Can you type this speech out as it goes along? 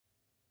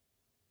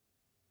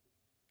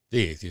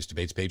The Atheist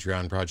Debates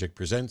Patreon Project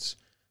presents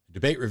a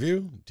debate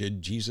review,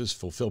 Did Jesus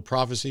Fulfill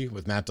Prophecy,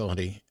 with Matt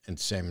Doherty and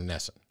Sam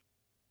Nesan.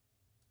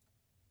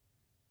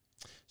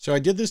 So I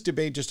did this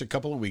debate just a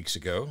couple of weeks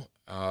ago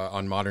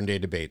on Modern Day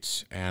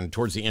Debates, and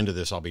towards the end of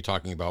this I'll be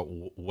talking about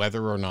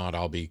whether or not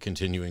I'll be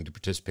continuing to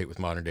participate with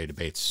Modern Day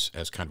Debates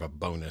as kind of a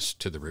bonus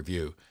to the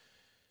review.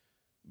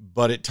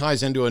 But it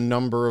ties into a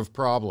number of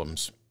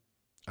problems.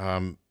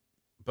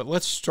 But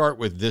let's start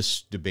with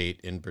this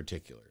debate in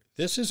particular.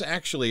 This is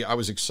actually, I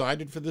was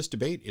excited for this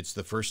debate. It's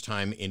the first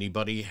time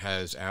anybody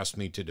has asked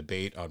me to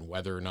debate on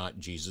whether or not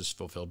Jesus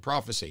fulfilled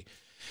prophecy.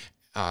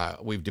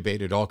 We've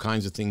debated all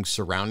kinds of things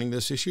surrounding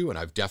this issue, and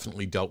I've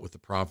definitely dealt with the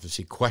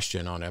prophecy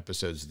question on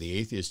episodes of the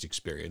Atheist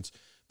Experience.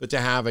 But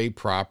to have a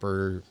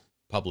proper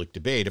public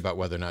debate about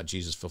whether or not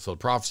Jesus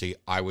fulfilled prophecy,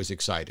 I was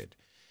excited.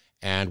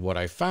 And what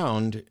I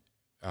found,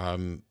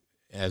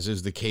 as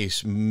is the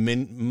case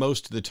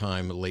most of the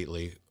time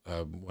lately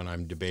when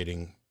I'm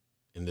debating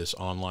in this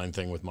online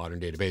thing with Modern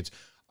Day Debates,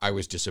 I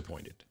was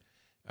disappointed.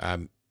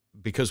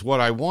 Because what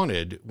I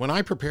wanted, when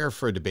I prepare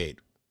for a debate,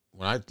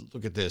 when I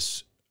look at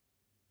this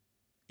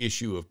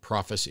issue of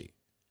prophecy,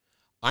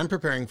 I'm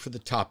preparing for the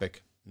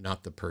topic,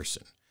 not the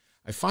person.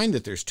 I find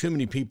that there's too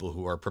many people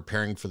who are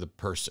preparing for the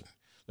person.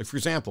 Like, for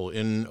example,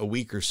 in a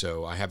week or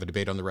so, I have a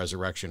debate on the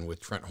resurrection with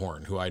Trent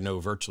Horn, who I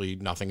know virtually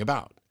nothing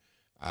about.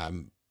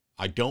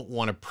 I don't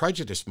want to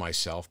prejudice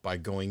myself by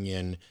going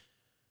in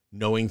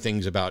knowing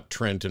things about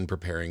Trent and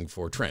preparing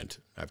for Trent.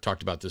 I've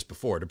talked about this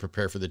before, to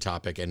prepare for the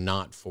topic and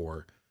not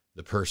for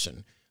the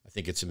person. I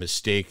think it's a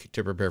mistake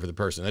to prepare for the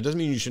person. That doesn't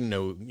mean you shouldn't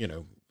know,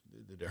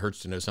 it hurts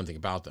to know something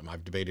about them.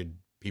 I've debated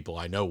people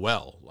I know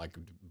well, like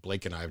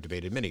Blake and I have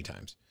debated many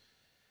times.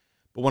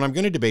 But when I'm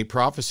going to debate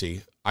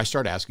prophecy, I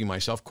start asking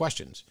myself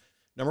questions.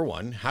 Number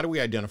one, how do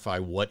we identify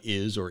what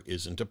is or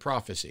isn't a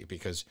prophecy?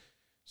 Because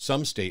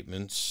some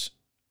statements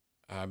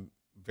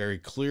very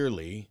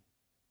clearly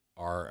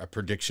are a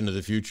prediction of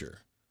the future.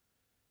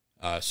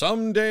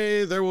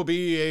 Someday there will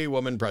be a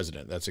woman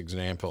president. That's an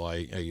example I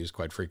use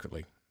quite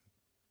frequently.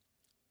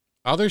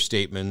 Other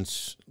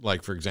statements,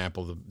 like, for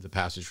example, the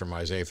passage from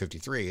Isaiah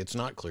 53, it's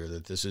not clear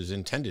that this is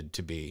intended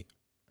to be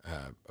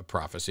a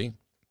prophecy.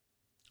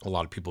 A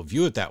lot of people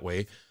view it that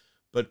way,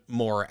 but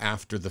more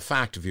after the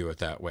fact view it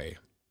that way.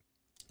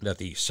 That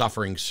the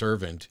suffering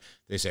servant,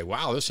 they say,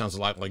 wow, this sounds a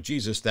lot like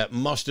Jesus. That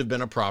must have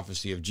been a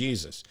prophecy of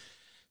Jesus.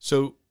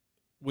 So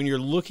when you're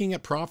looking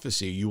at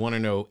prophecy, you want to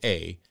know,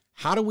 A,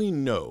 how do we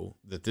know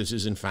that this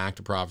is in fact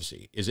a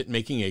prophecy? Is it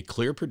making a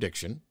clear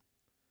prediction?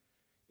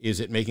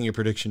 Is it making a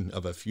prediction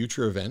of a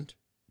future event?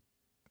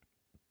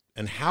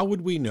 And how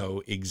would we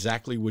know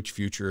exactly which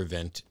future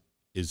event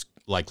is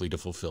likely to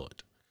fulfill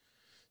it?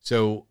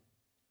 So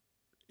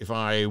if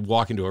I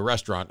walk into a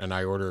restaurant and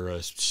I order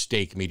a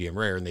steak medium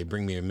rare and they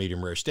bring me a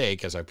medium rare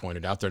steak, as I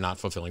pointed out, they're not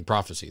fulfilling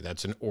prophecy.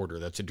 That's an order.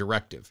 That's a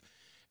directive.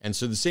 And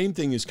so the same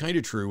thing is kind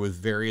of true with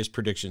various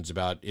predictions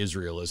about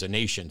Israel as a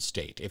nation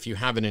state. If you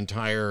have an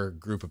entire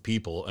group of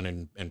people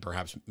and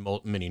perhaps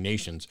many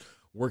nations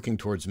working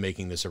towards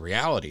making this a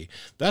reality,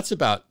 that's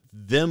about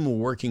them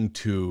working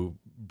to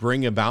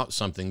bring about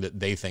something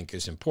that they think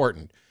is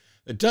important.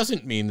 It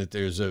doesn't mean that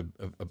there's a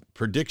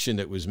prediction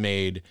that was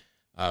made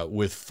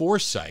with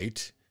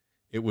foresight.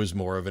 It was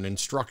more of an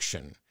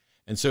instruction.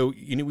 And so,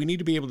 we need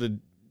to be able to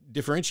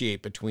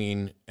differentiate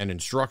between an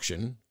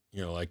instruction,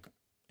 like,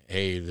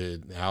 hey,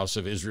 the house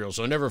of Israel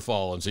shall never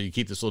fall, and so you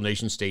keep this little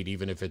nation state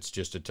even if it's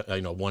just a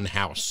one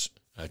house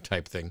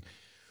type thing.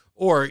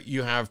 Or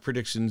you have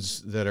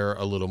predictions that are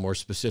a little more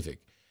specific.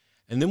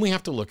 And then we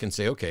have to look and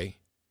say, okay,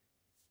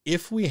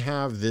 if we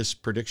have this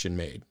prediction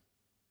made,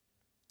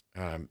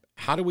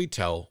 how do we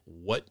tell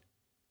what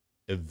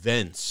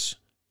events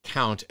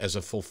count as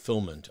a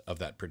fulfillment of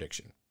that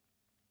prediction?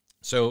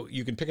 So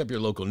you can pick up your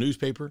local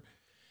newspaper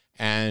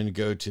and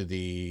go to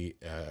the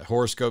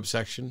horoscope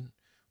section,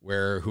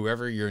 where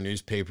whoever your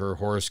newspaper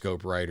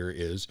horoscope writer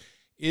is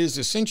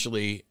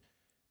essentially,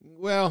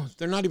 well,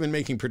 they're not even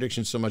making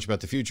predictions so much about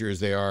the future as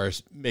they are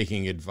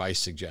making advice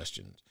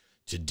suggestions.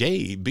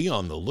 Today, be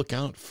on the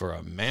lookout for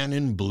a man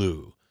in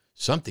blue.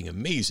 Something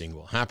amazing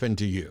will happen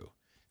to you.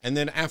 And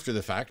then after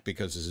the fact,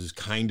 because this is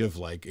kind of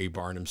like a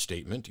Barnum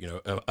statement,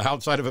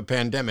 outside of a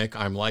pandemic,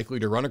 I'm likely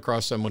to run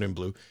across someone in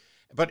blue.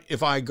 But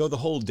if I go the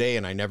whole day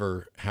and I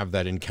never have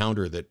that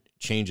encounter that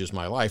changes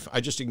my life, I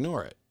just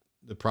ignore it.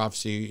 The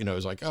prophecy,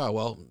 is like, oh,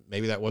 well,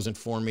 maybe that wasn't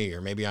for me,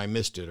 or maybe I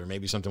missed it, or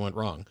maybe something went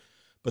wrong.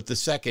 But the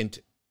second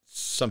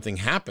something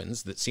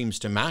happens that seems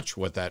to match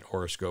what that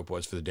horoscope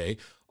was for the day,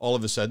 all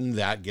of a sudden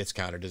that gets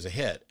counted as a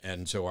hit.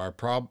 And so our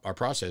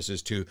process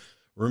is to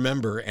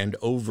remember and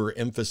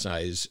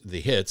overemphasize the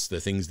hits,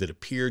 the things that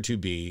appear to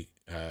be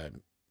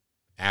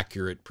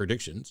accurate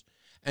predictions,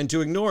 and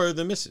to ignore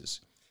the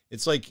misses.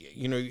 It's like, have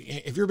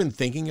you ever been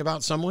thinking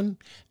about someone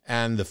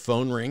and the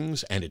phone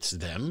rings and it's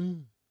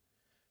them?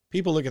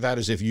 People look at that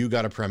as if you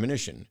got a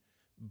premonition.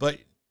 But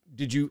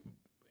did you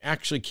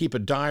actually keep a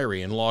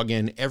diary and log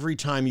in every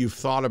time you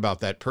thought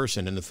about that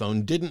person and the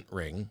phone didn't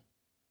ring?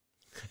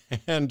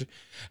 and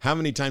how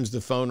many times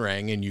the phone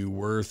rang and you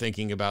were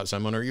thinking about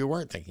someone or you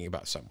weren't thinking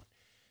about someone.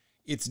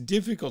 It's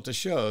difficult to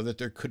show that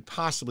there could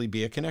possibly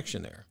be a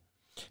connection there.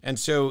 And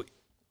so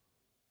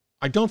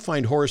I don't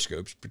find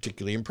horoscopes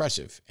particularly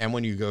impressive. And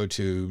when you go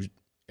to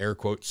air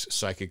quotes,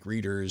 psychic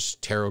readers,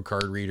 tarot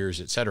card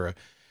readers, etc.,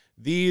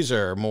 these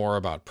are more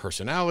about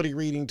personality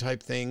reading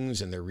type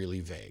things, and they're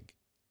really vague.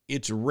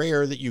 It's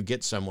rare that you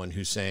get someone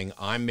who's saying,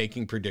 I'm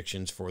making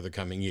predictions for the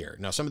coming year.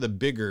 Now, some of the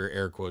bigger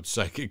air quotes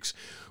psychics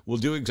will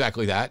do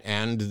exactly that,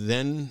 and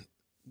then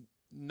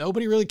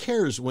nobody really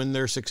cares when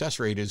their success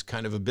rate is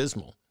kind of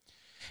abysmal.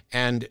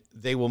 And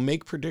they will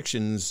make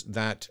predictions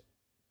that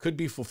could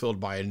be fulfilled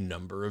by a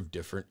number of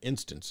different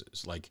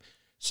instances. Like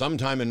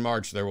sometime in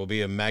March, there will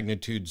be a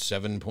magnitude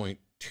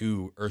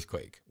 7.2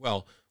 earthquake.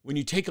 Well, when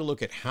you take a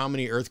look at how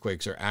many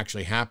earthquakes are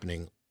actually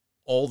happening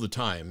all the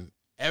time,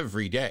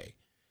 every day,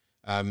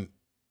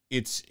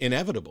 it's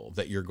inevitable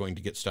that you're going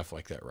to get stuff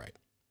like that right.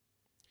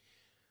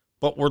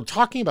 But we're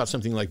talking about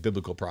something like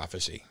biblical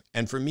prophecy.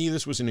 And for me,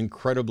 this was an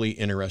incredibly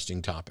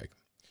interesting topic.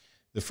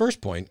 The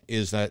first point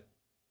is that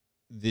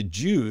the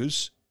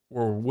Jews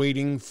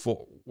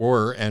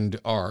were and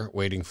are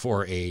waiting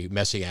for a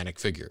messianic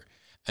figure.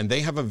 And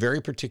they have a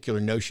very particular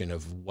notion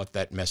of what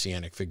that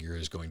messianic figure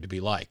is going to be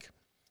like,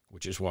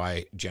 which is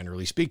why,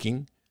 generally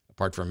speaking,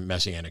 apart from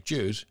messianic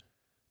Jews,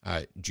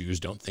 Jews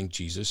don't think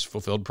Jesus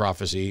fulfilled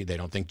prophecy. They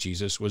don't think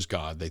Jesus was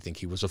God. They think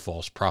he was a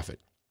false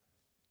prophet.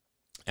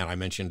 And I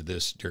mentioned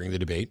this during the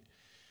debate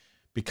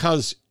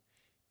because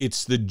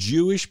it's the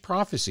Jewish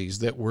prophecies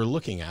that we're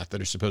looking at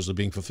that are supposedly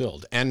being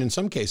fulfilled. And in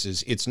some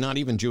cases, it's not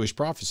even Jewish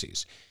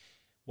prophecies.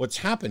 What's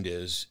happened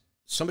is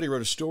somebody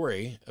wrote a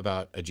story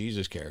about a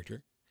Jesus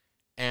character,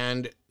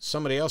 and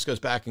somebody else goes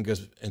back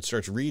and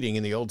starts reading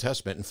in the Old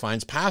Testament and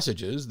finds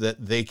passages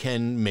that they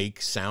can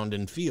make sound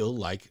and feel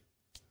like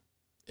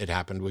it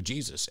happened with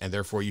Jesus. And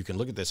therefore, you can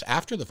look at this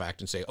after the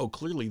fact and say, oh,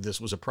 clearly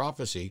this was a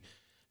prophecy,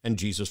 and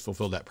Jesus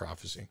fulfilled that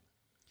prophecy.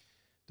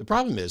 The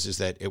problem is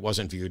that it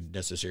wasn't viewed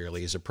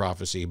necessarily as a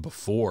prophecy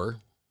before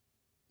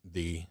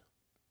the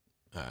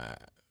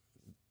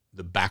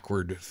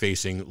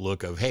backward-facing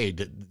look of, hey,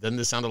 doesn't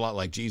this sound a lot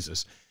like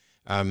Jesus?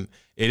 It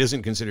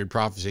isn't considered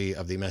prophecy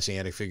of the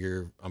messianic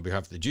figure on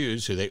behalf of the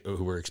Jews,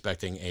 who were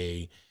expecting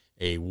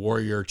a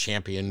warrior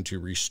champion to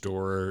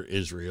restore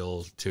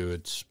Israel to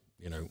its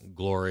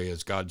glory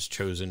as God's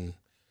chosen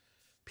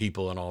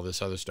people and all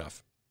this other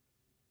stuff.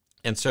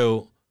 And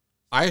so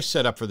I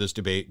set up for this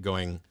debate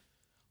going,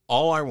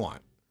 all I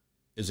want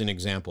is an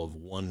example of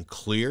one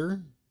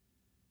clear,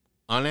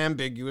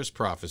 unambiguous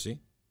prophecy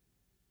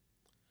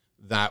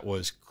that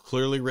was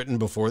clearly written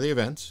before the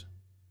events,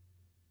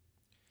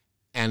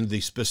 and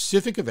the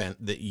specific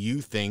event that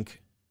you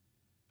think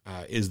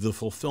is the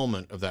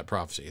fulfillment of that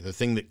prophecy, the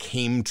thing that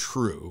came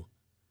true.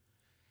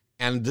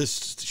 And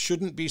this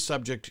shouldn't be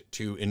subject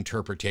to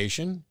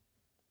interpretation,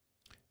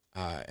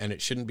 and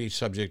it shouldn't be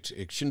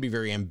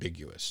very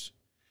ambiguous.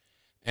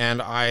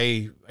 And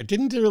I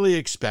didn't really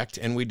expect,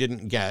 and we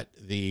didn't get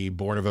the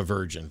born of a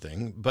virgin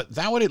thing, but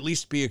that would at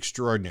least be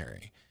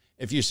extraordinary.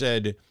 If you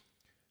said,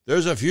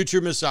 there's a future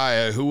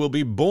Messiah who will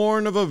be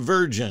born of a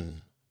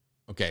virgin.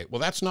 Okay,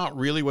 well, that's not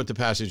really what the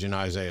passage in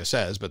Isaiah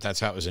says, but that's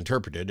how it was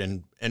interpreted,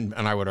 and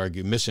I would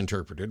argue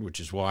misinterpreted,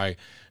 which is why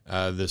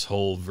this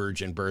whole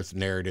virgin birth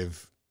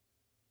narrative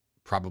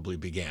probably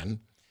began.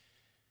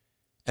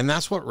 And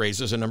that's what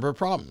raises a number of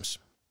problems.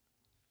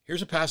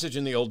 Here's a passage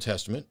in the Old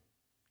Testament.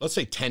 Let's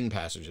say 10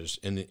 passages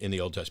in the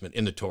Old Testament,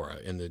 in the Torah,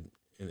 in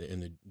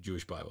the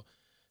Jewish Bible.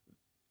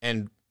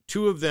 And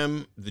 2 of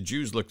them the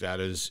Jews looked at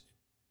as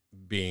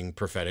being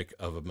prophetic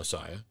of a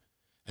Messiah,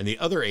 and the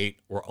other 8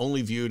 were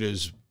only viewed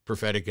as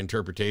prophetic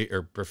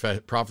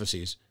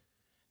prophecies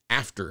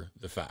after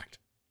the fact.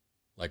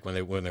 Like when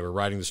they were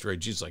writing the story of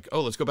Jesus, like,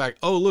 oh, let's go back.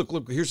 Oh,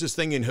 look, here's this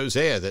thing in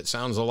Hosea that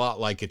sounds a lot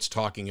like it's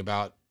talking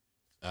about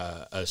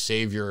a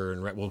savior,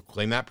 and we'll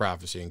claim that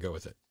prophecy and go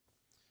with it.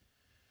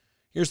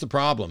 Here's the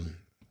problem.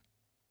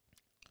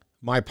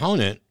 My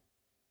opponent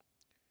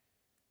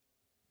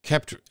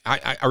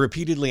I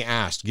repeatedly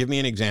asked, give me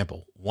an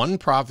example. One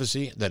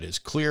prophecy that is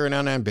clear and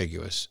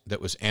unambiguous that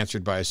was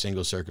answered by a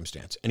single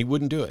circumstance. And he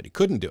wouldn't do it. He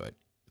couldn't do it.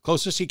 The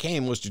closest he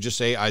came was to just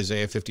say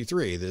Isaiah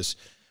 53, this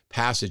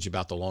passage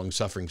about the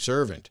long-suffering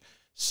servant.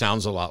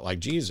 Sounds a lot like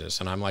Jesus.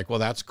 And I'm like, well,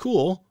 that's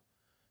cool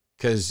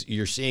because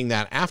you're seeing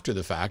that after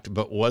the fact.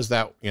 But was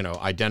that,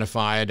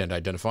 identified and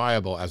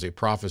identifiable as a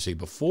prophecy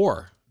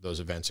before those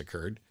events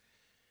occurred?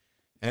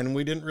 And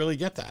we didn't really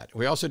get that.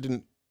 We also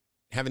didn't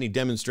have any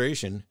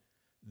demonstration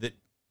that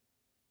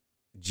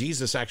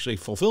Jesus actually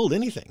fulfilled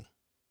anything.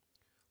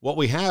 What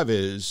we have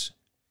is,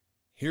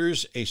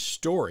 here's a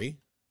story,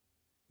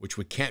 which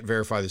we can't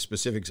verify the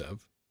specifics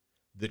of,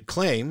 that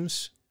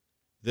claims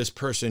this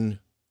person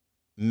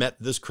met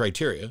this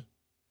criteria.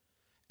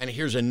 And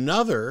here's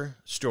another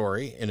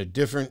story in a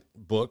different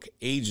book,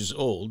 ages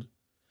old,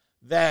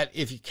 that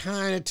if you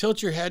kind of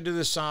tilt your head to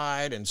the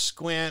side and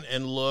squint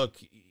and look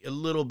a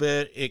little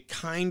bit, it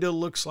kind of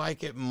looks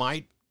like it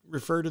might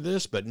refer to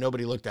this, but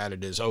nobody looked at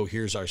it as, oh,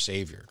 here's our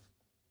Savior.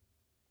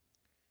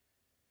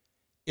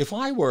 If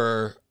I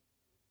were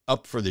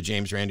up for the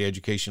James Randi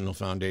Educational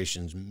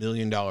Foundation's $1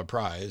 million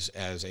prize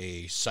as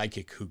a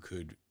psychic who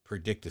could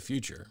predict the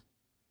future,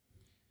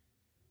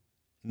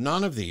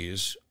 none of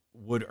these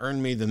would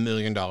earn me the $1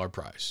 million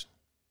prize.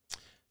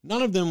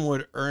 None of them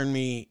would earn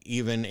me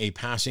even a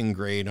passing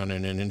grade on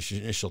an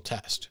initial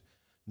test.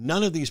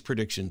 None of these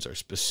predictions are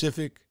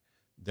specific.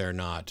 They're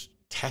not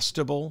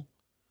testable.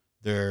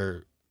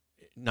 They're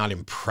not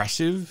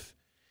impressive.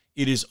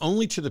 It is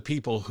only to the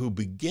people who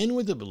begin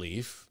with the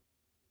belief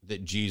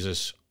that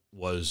Jesus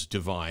was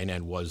divine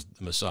and was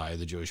the Messiah,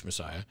 the Jewish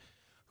Messiah,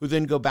 who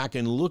then go back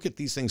and look at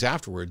these things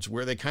afterwards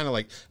where they kind of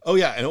like, oh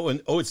yeah,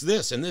 and oh, it's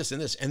this and this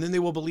and this. And then they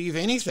will believe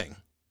anything.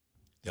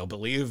 They'll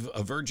believe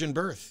a virgin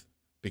birth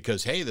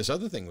because, hey, this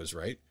other thing was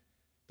right.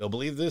 They'll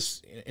believe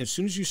this. As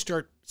soon as you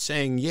start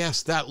saying,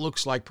 yes, that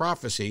looks like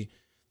prophecy,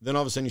 then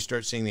all of a sudden you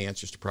start seeing the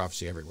answers to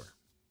prophecy everywhere.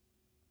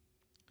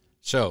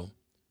 So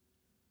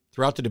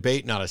throughout the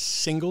debate, not a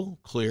single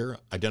clear,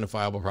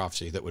 identifiable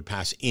prophecy that would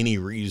pass any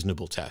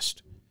reasonable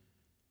test.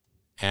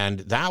 And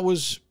that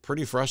was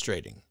pretty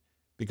frustrating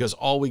because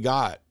all we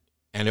got,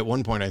 and at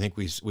one point I think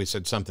we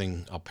said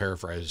something, I'll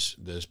paraphrase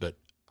this, but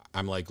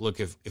I'm like, look,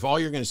 if all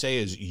you're going to say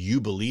is you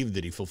believe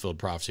that he fulfilled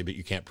prophecy, but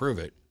you can't prove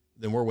it,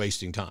 then we're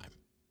wasting time.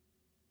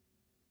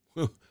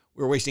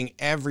 We're wasting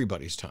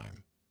everybody's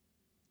time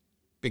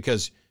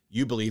because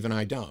you believe and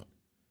I don't.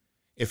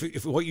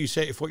 If what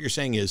you're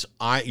saying is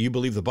you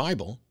believe the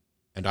Bible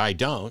and I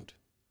don't,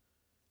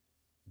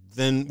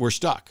 then we're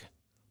stuck.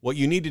 What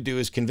you need to do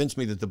is convince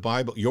me that the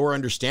Bible, your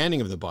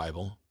understanding of the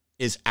Bible,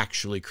 is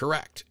actually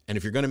correct. And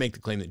if you're going to make the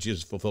claim that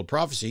Jesus fulfilled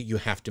prophecy, you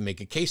have to make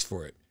a case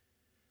for it.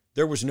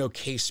 There was no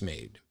case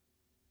made.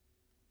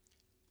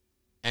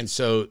 And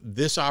so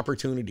this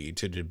opportunity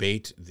to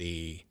debate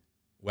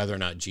whether or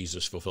not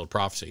Jesus fulfilled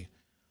prophecy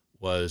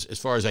was, as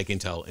far as I can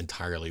tell,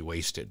 entirely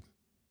wasted.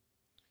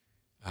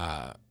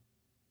 And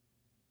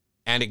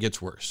it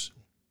gets worse.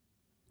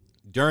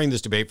 During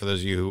this debate, for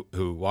those of you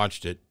who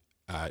watched it,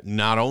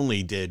 not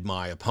only did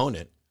my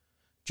opponent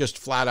just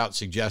flat out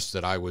suggest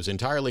that I was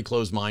entirely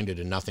closed-minded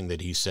and nothing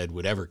that he said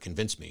would ever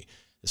convince me,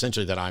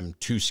 essentially that I'm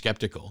too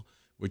skeptical,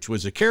 which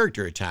was a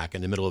character attack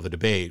in the middle of a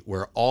debate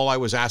where all I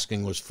was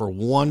asking was for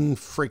one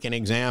freaking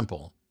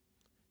example.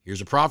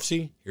 Here's a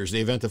prophecy. Here's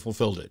the event that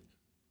fulfilled it.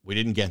 We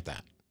didn't get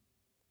that.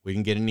 We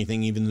didn't get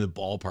anything even in the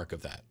ballpark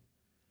of that.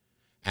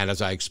 And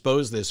as I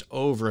exposed this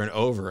over and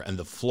over and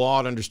the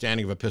flawed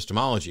understanding of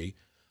epistemology,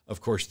 of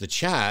course, the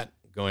chat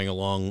going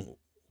along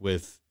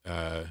with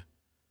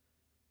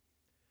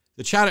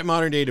the chat at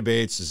Modern Day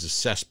Debates is a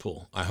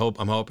cesspool.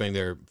 I'm hoping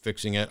they're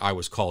fixing it. I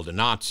was called a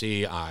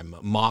Nazi. I'm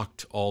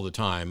mocked all the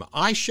time.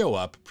 I show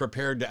up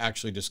prepared to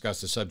actually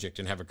discuss the subject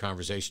and have a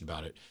conversation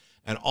about it.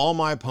 And all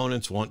my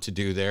opponents want to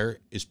do there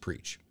is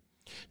preach.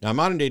 Now,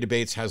 Modern Day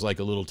Debates has like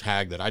a little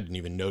tag that I didn't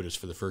even notice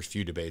for the first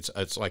few debates.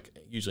 It's like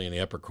usually in the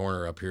upper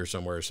corner up here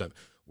somewhere,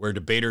 where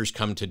debaters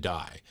come to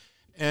die.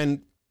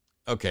 And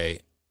okay,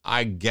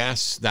 I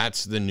guess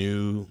that's the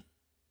new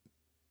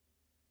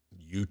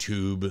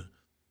YouTube.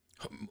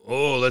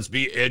 Oh, let's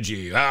be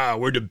edgy.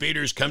 Where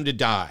debaters come to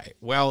die.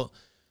 Well,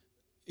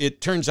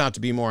 it turns out to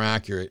be more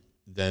accurate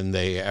than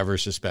they ever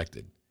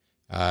suspected.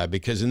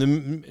 Because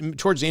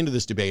towards the end of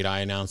this debate, I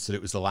announced that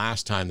it was the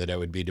last time that I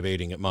would be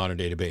debating at Modern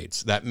Day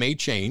Debates. That may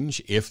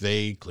change if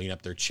they clean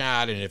up their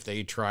chat and if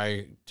they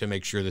try to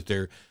make sure that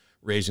they're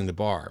raising the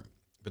bar.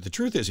 But the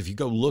truth is, if you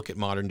go look at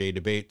Modern Day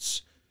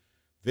Debates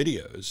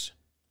videos,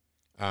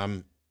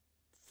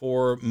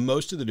 for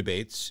most of the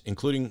debates,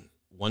 including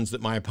ones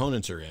that my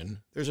opponents are in,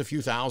 there's a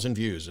few thousand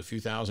views, a few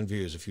thousand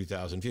views, a few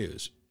thousand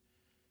views.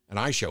 And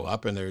I show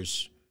up and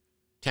there's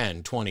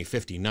 10, 20,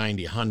 50,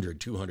 90, 100,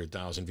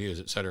 200,000 views,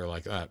 et cetera,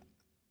 like that.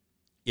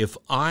 If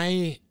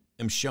I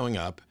am showing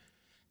up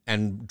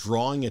and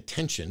drawing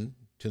attention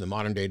to the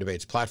Modern Day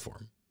Debates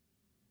platform,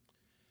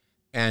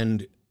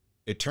 and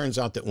it turns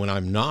out that when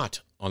I'm not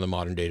on the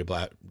Modern Day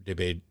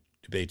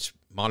Debates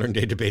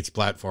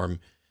platform,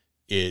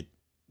 it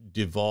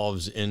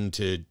devolves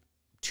into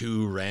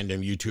two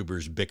random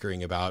YouTubers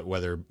bickering about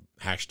whether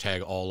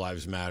hashtag all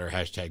lives matter,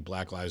 hashtag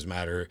Black Lives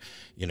Matter,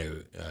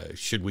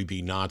 should we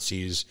be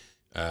Nazis?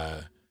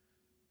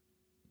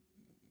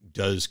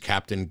 Does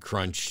Captain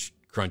Crunch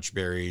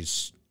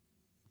berries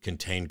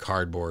contain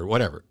cardboard,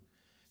 whatever,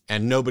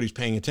 and nobody's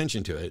paying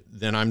attention to it,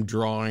 then I'm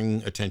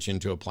drawing attention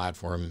to a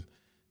platform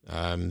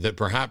that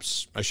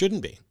perhaps I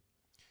shouldn't be.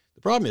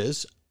 The problem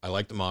is, I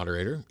like the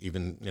moderator,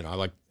 even, I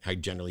like how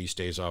generally he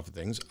stays off of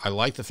things. I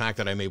like the fact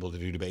that I'm able to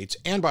do debates.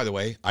 And by the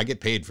way, I get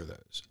paid for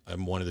those.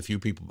 I'm one of the few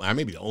people, I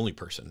may be the only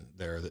person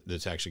there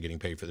that's actually getting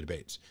paid for the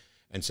debates.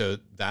 And so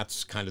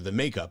that's kind of the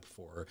makeup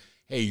for,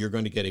 hey, you're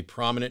going to get a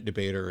prominent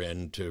debater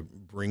and to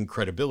bring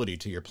credibility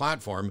to your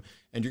platform,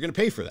 and you're going to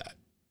pay for that.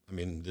 I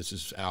mean, this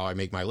is how I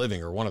make my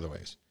living, or one of the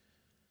ways.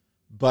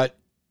 But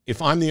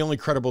if I'm the only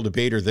credible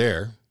debater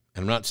there,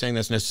 and I'm not saying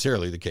that's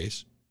necessarily the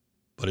case,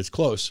 but it's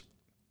close.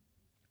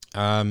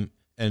 And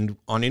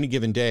on any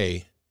given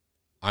day,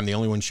 I'm the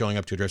only one showing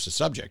up to address the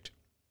subject.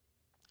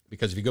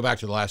 Because if you go back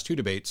to the last two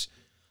debates,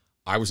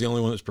 I was the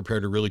only one that's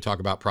prepared to really talk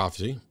about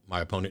prophecy.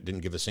 My opponent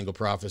didn't give a single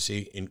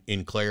prophecy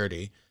in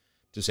clarity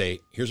to say,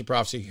 here's a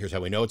prophecy, here's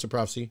how we know it's a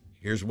prophecy,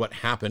 here's what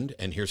happened,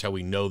 and here's how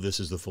we know this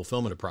is the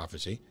fulfillment of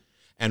prophecy,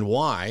 and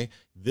why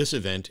this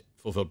event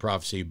fulfilled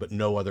prophecy, but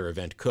no other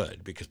event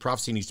could, because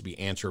prophecy needs to be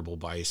answerable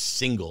by a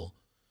single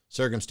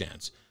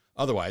circumstance.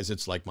 Otherwise,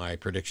 it's like my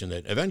prediction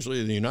that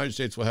eventually the United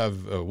States will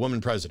have a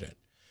woman president.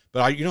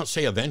 But you don't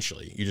say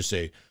eventually, you just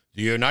say,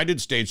 the United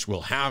States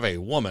will have a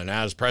woman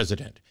as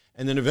president.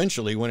 And then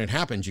eventually, when it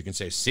happens, you can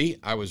say, see,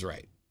 I was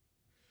right.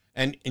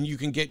 And you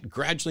can get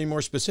gradually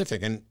more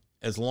specific. And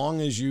as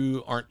long as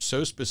you aren't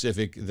so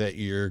specific that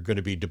you're going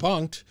to be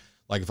debunked,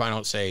 like if I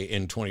don't say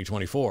in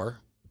 2024,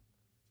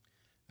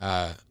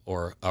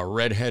 or a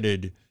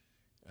redheaded,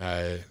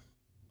 well,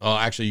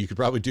 actually, you could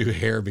probably do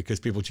hair because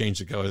people change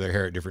the color of their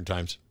hair at different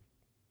times.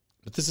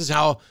 But this is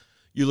how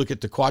you look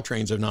at the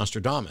quatrains of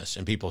Nostradamus,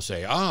 and people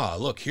say, ah,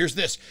 look, here's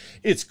this.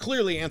 It's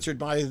clearly answered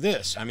by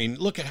this. I mean,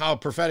 look at how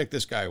prophetic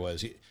this guy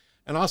was.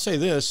 And I'll say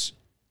this,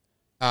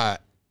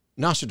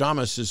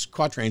 Nostradamus'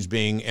 quatrains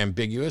being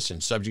ambiguous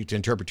and subject to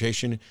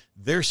interpretation,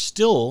 they're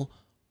still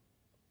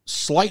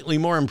slightly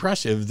more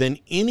impressive than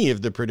any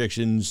of the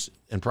predictions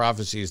and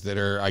prophecies that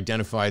are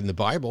identified in the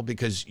Bible,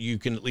 because you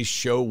can at least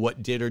show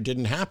what did or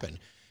didn't happen.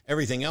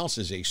 Everything else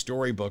is a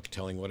storybook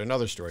telling what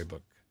another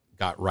storybook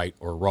got right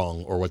or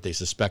wrong, or what they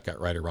suspect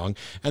got right or wrong.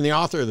 And the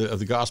author of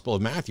the Gospel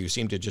of Matthew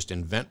seemed to just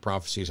invent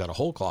prophecies out of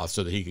whole cloth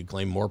so that he could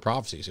claim more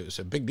prophecies. It was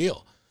a big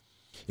deal.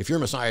 If your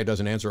Messiah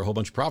doesn't answer a whole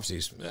bunch of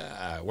prophecies,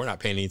 we're not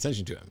paying any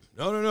attention to him.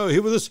 No.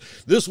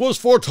 This was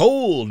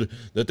foretold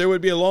that there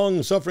would be a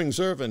long-suffering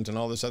servant and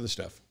all this other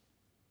stuff.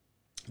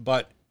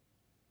 But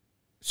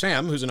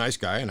Sam, who's a nice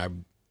guy,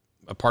 and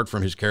apart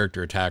from his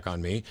character attack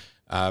on me,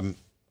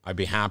 I'd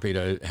be happy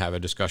to have a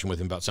discussion with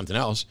him about something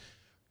else,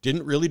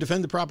 didn't really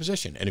defend the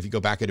proposition. And if you go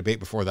back a debate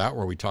before that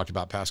where we talked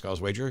about Pascal's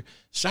wager,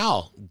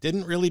 Sal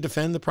didn't really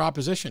defend the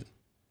proposition.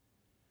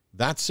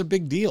 That's a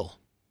big deal.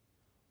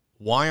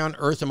 Why on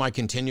earth am I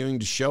continuing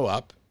to show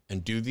up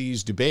and do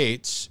these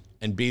debates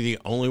and be the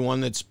only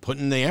one that's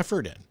putting the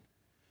effort in?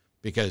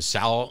 Because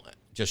Sal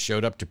just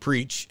showed up to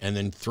preach and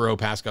then throw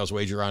Pascal's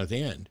wager on at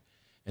the end.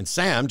 And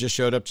Sam just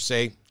showed up to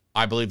say,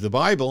 I believe the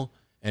Bible,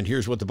 and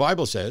here's what the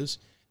Bible says,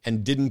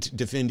 and didn't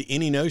defend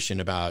any notion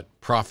about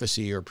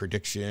prophecy or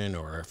prediction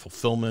or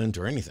fulfillment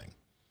or anything.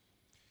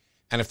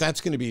 And if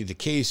that's going to be the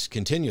case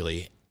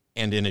continually,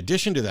 and in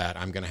addition to that,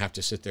 I'm going to have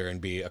to sit there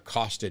and be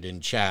accosted in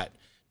chat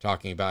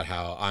talking about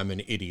how I'm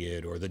an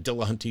idiot or the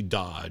Dillahunty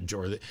Dodge,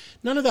 or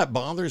none of that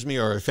bothers me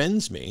or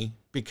offends me,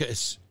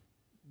 because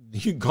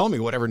you can call me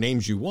whatever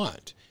names you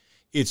want.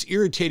 It's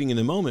irritating in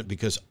the moment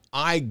because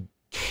I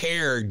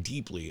care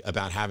deeply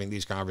about having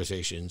these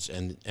conversations,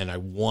 and I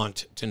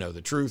want to know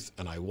the truth,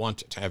 and I want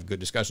to have good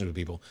discussions with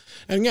people.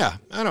 And yeah,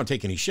 I don't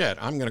take any shit.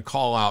 I'm going to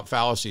call out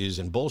fallacies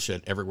and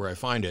bullshit everywhere I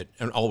find it,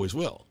 and always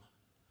will.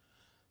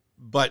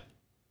 But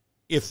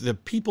if the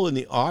people in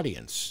the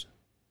audience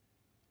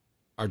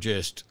are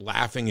just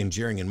laughing and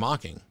jeering and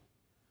mocking,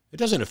 it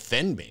doesn't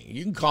offend me.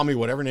 You can call me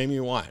whatever name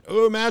you want.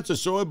 Oh, Matt's a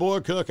soy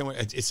boy cook. And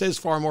it says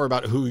far more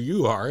about who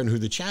you are and who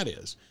the chat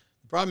is.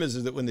 The problem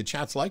is that when the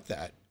chat's like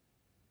that,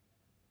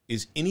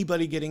 is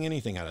anybody getting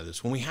anything out of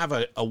this? When we have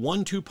a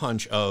 1-2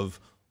 punch of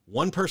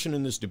one person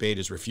in this debate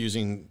is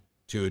refusing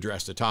to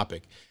address the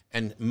topic,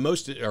 and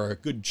most or a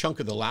good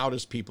chunk of the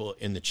loudest people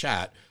in the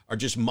chat are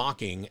just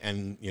mocking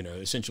and, you know,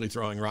 essentially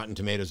throwing rotten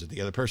tomatoes at the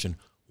other person,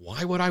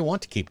 why would I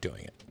want to keep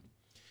doing it?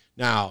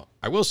 Now,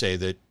 I will say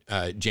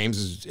that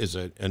James is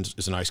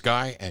a nice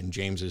guy, and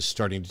James is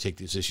starting to take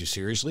this issue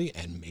seriously,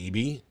 and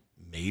maybe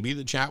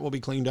the chat will be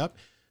cleaned up.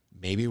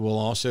 Maybe we'll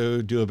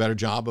also do a better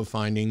job of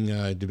finding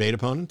debate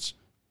opponents.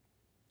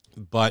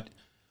 But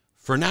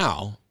for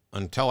now,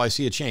 until I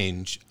see a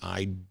change,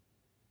 I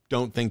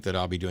don't think that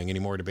I'll be doing any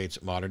more debates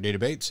at Modern Day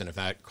Debates. And if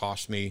that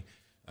costs me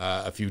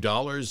a few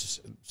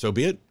dollars, so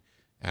be it.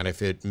 And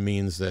if it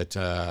means that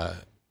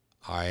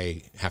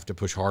I have to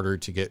push harder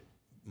to get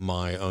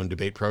my own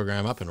debate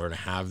program up in order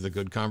to have the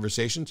good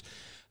conversations,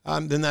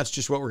 then that's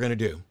just what we're going to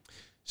do.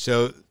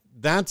 So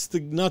that's the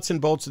nuts and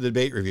bolts of the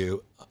debate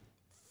review.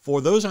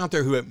 For those out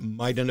there who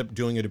might end up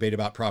doing a debate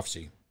about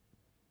prophecy,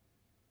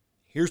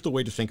 here's the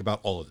way to think about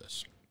all of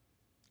this.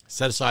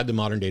 Set aside the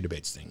Modern Day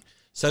Debates thing.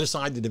 Set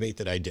aside the debate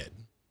that I did.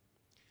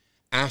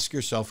 Ask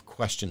yourself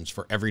questions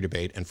for every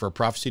debate. And for a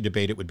prophecy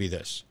debate, it would be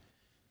this.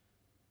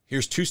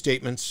 Here's 2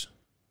 statements.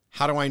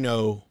 How do I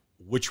know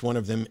which one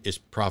of them is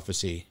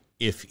prophecy,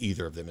 if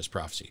either of them is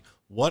prophecy?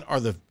 What are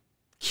the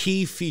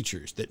key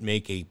features that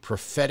make a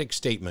prophetic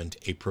statement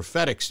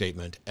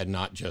and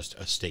not just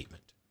a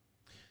statement?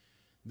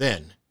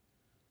 Then,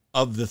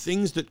 of the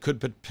things that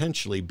could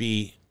potentially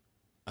be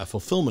a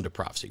fulfillment of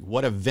prophecy,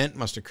 what event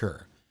must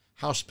occur?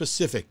 How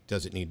specific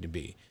does it need to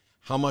be?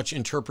 How much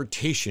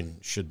interpretation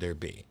should there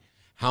be?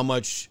 How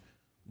much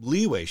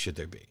leeway should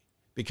there be?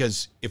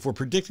 Because if we're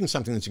predicting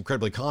something that's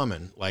incredibly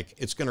common, like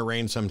it's going to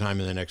rain sometime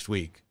in the next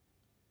week,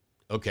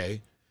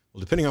 okay,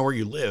 well, depending on where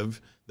you live,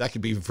 that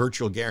could be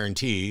virtual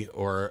guarantee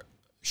or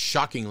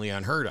shockingly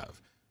unheard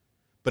of.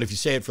 But if you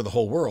say it for the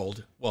whole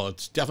world, well,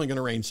 it's definitely going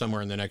to rain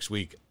somewhere in the next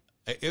week.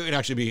 It would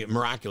actually be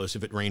miraculous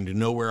if it rained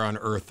nowhere on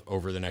earth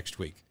over the next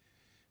week.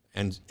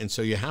 And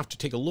so you have to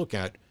take a look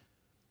at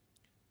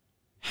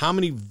how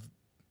many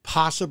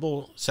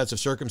possible sets of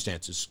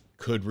circumstances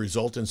could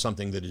result in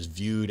something that is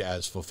viewed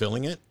as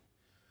fulfilling it.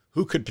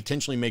 Who could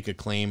potentially make a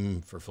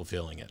claim for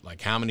fulfilling it?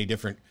 Like how many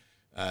different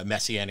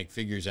messianic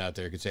figures out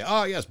there could say,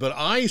 oh, yes, but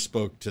I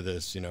spoke to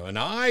this, you know, and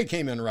I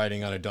came in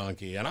riding on a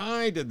donkey and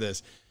I did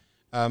this.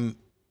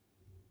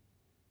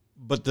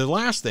 But the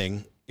last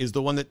thing is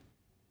the one that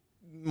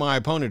my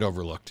opponent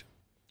overlooked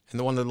and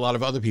the one that a lot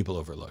of other people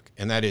overlook.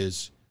 And that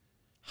is,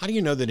 how do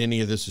you know that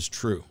any of this is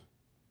true?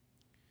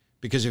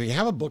 Because if you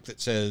have a book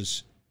that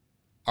says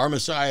our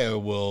Messiah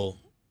will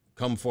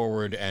come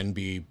forward and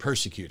be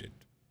persecuted,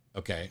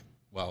 okay,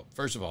 well,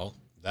 first of all,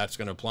 that's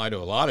going to apply to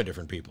a lot of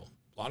different people.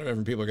 A lot of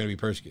different people are going to be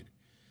persecuted.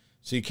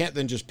 So you can't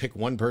then just pick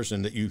one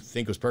person that you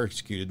think was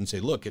persecuted and say,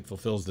 look, it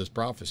fulfills this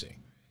prophecy.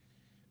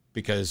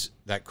 Because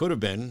that could have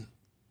been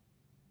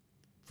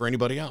for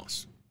anybody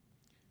else.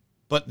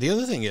 But the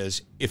other thing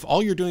is, if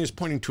all you're doing is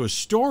pointing to a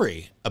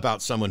story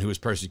about someone who was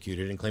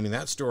persecuted and claiming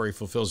that story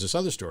fulfills this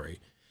other story,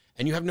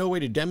 and you have no way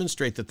to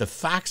demonstrate that the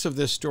facts of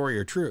this story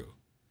are true,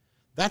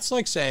 that's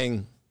like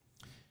saying,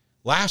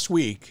 last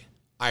week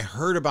I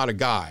heard about a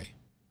guy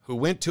who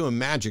went to a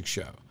magic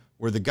show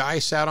where the guy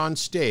sat on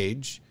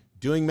stage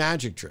doing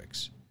magic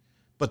tricks,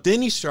 but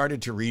then he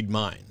started to read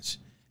minds.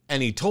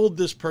 And he told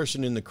this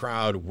person in the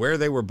crowd where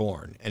they were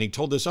born. And he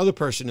told this other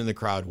person in the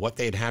crowd what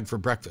they had had for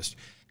breakfast.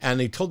 And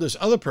he told this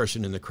other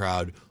person in the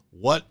crowd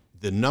what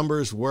the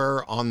numbers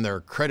were on their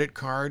credit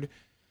card.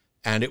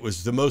 And it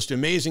was the most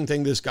amazing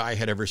thing this guy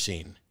had ever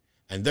seen.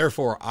 And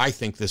therefore, I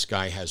think this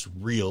guy has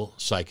real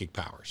psychic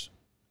powers.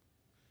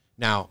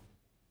 Now,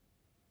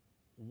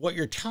 what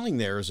you're telling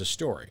there is a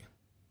story.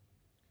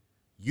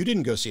 You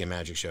didn't go see a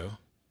magic show.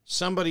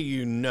 Somebody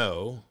you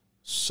know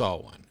saw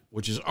one,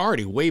 which is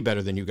already way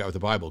better than you got with the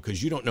Bible,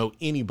 because you don't know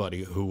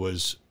anybody who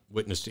was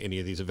witness to any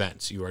of these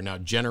events. You are now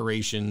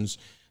generations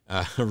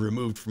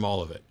removed from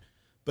all of it.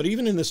 But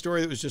even in the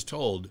story that was just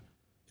told,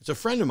 it's a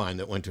friend of mine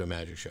that went to a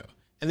magic show.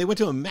 And they went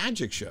to a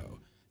magic show.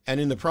 And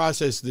in the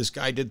process, this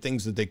guy did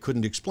things that they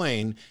couldn't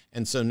explain.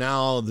 And so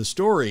now the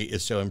story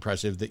is so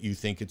impressive that you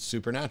think it's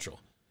supernatural.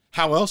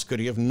 How else could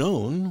he have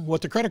known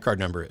what the credit card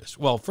number is?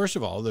 Well, first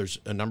of all, there's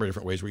a number of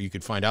different ways where you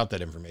could find out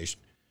that information.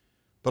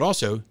 But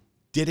also,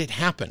 did it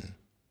happen?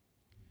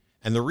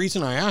 And the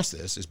reason I ask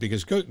this is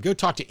because go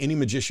talk to any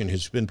magician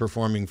who's been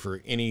performing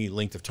for any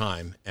length of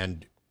time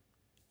and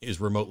is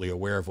remotely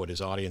aware of what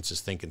his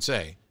audiences think and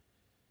say.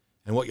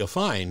 And what you'll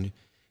find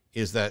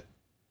is that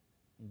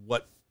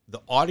what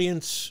the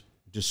audience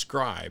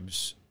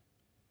describes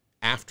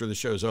after the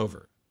show's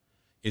over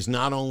is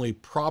not only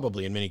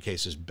probably in many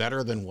cases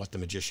better than what the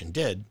magician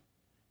did,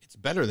 it's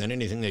better than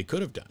anything they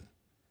could have done,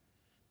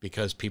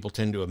 because people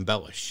tend to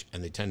embellish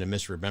and they tend to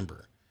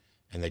misremember,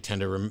 and they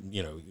tend to,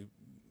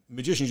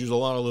 magicians use a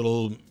lot of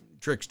little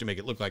tricks to make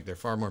it look like they're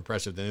far more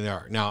impressive than they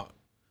are. Now,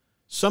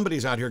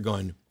 somebody's out here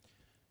going,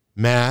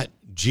 Matt,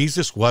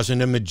 Jesus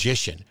wasn't a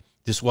magician.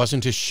 This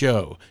wasn't a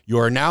show.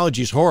 Your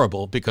analogy is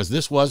horrible because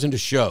this wasn't a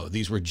show.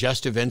 These were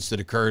just events that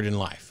occurred in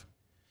life.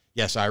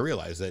 Yes, I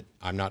realize that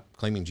I'm not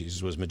claiming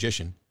Jesus was a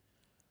magician.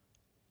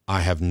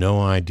 I have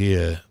no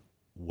idea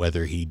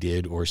whether he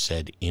did or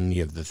said any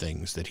of the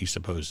things that he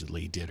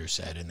supposedly did or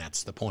said, and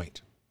that's the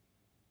point.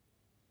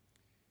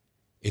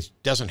 It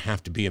doesn't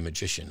have to be a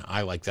magician.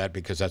 I like that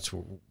because that's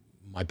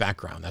my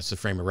background. That's the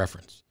frame of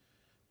reference.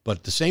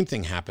 But the same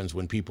thing happens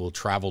when people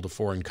travel to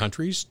foreign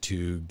countries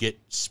to get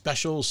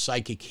special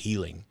psychic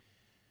healing.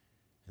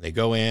 And they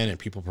go in and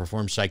people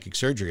perform psychic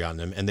surgery on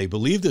them, and they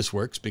believe this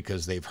works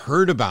because they've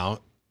heard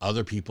about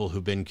other people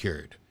who've been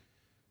cured.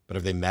 But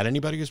have they met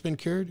anybody who's been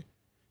cured?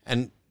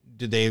 And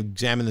did they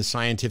examine the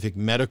scientific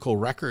medical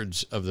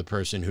records of the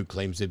person who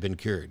claims they've been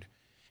cured?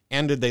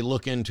 And did they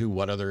look into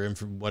what other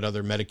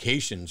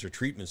medications or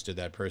treatments did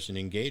that person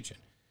engage in?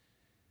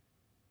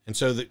 And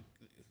so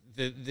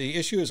the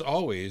issue is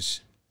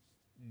always,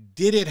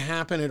 did it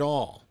happen at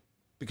all?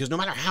 Because no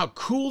matter how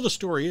cool the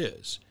story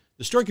is,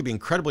 the story could be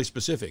incredibly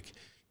specific.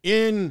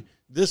 In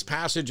this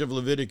passage of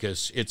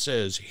Leviticus, it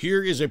says,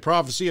 here is a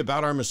prophecy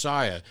about our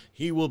Messiah.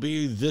 He will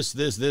be this,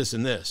 this, this,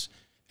 and this.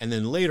 And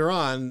then later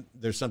on,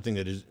 there's something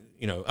that is,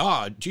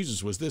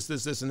 Jesus was this,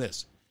 this, this, and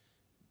this.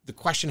 The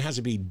question has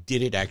to be,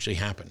 did it actually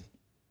happen?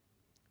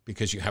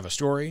 Because you have a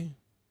story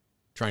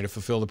trying to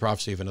fulfill the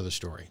prophecy of another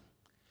story.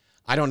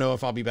 I don't know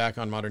if I'll be back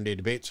on Modern Day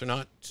Debates or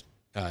not.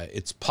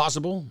 It's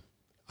possible.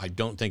 I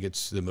don't think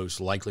it's the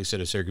most likely set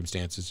of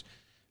circumstances.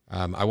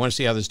 I want to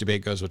see how this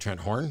debate goes with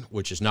Trent Horn,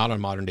 which is not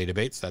on Modern Day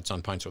Debates. That's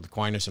on Pints with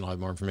Aquinas, and I'll have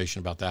more information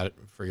about that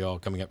for y'all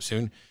coming up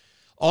soon.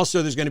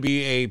 Also, there's going to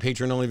be a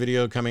Patreon-only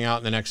video coming out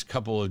in the next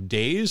couple of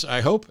days, I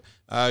hope,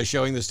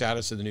 showing the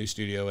status of the new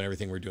studio and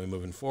everything we're doing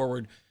moving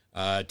forward,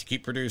 to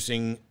keep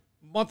producing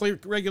monthly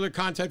regular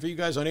content for you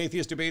guys on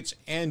Atheist Debates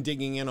and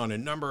digging in on a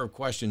number of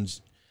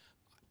questions.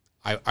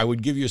 I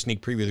would give you a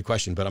sneak preview of the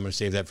question, but I'm going to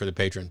save that for the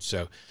patrons.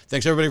 So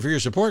thanks, everybody, for your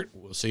support.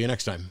 We'll see you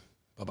next time.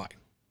 Bye-bye.